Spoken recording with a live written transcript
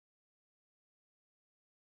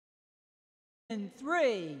In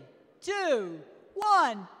 3, 2,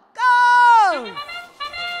 1, go!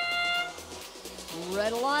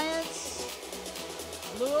 Red Alliance,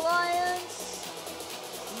 Blue Alliance.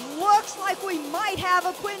 Looks like we might have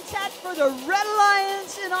a quintet for the Red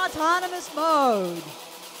Alliance in autonomous mode.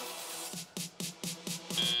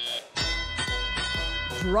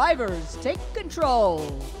 Drivers, take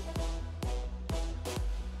control.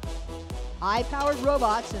 High-powered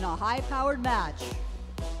robots in a high-powered match.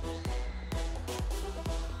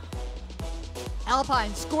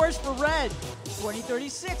 Alpine scores for red.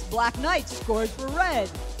 2036, Black Knight scores for red.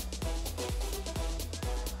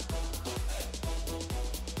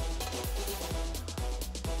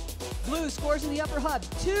 Blue scores in the upper hub.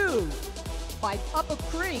 2 by Up a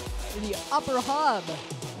Creek in the upper hub.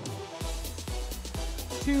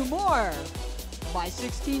 2 more by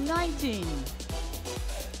 1619.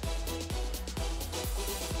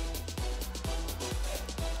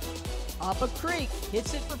 Up a Creek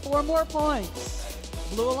hits it for 4 more points.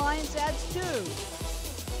 Blue Alliance adds 2.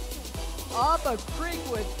 Up a Creek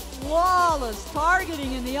with flawless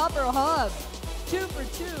targeting in the upper hub. 2 for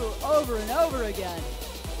 2 over and over again.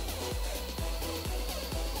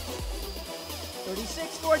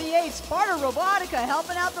 36-48, Sparta Robotica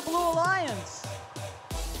helping out the Blue Alliance.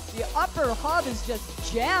 The upper hub is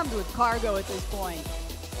just jammed with cargo at this point.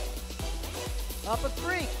 Up a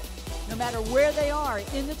Creek, no matter where they are,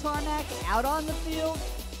 in the tarmac, out on the field,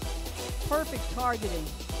 perfect targeting.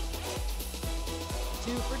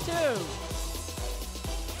 2 for 2.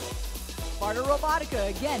 Sparta Robotica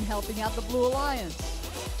again helping out the Blue Alliance.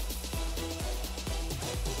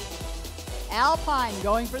 Alpine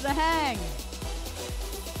going for the hang.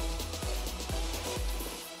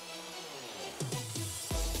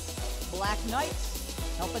 Black Knights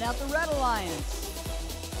helping out the Red Alliance.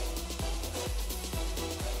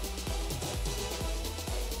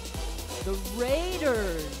 The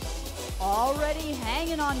Raiders already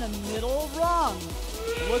hanging on the middle rung,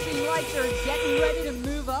 looking like they're getting ready to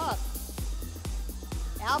move up.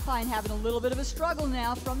 Alpine having a little bit of a struggle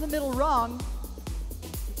now from the middle rung.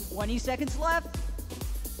 20 seconds left.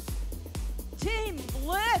 Team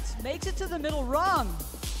Blitz makes it to the middle rung.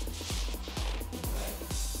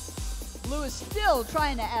 Blue is still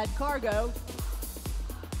trying to add cargo.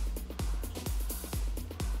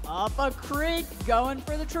 Up a Creek going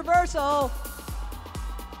for the traversal.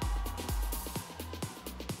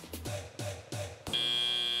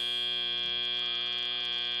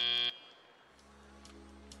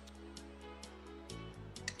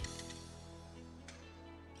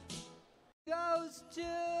 Goes to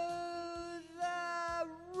the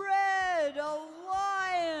Red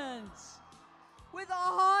Alliance with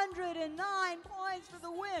 109 points for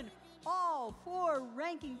the win. All 4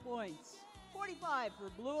 ranking points. 45 for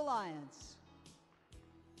Blue Alliance.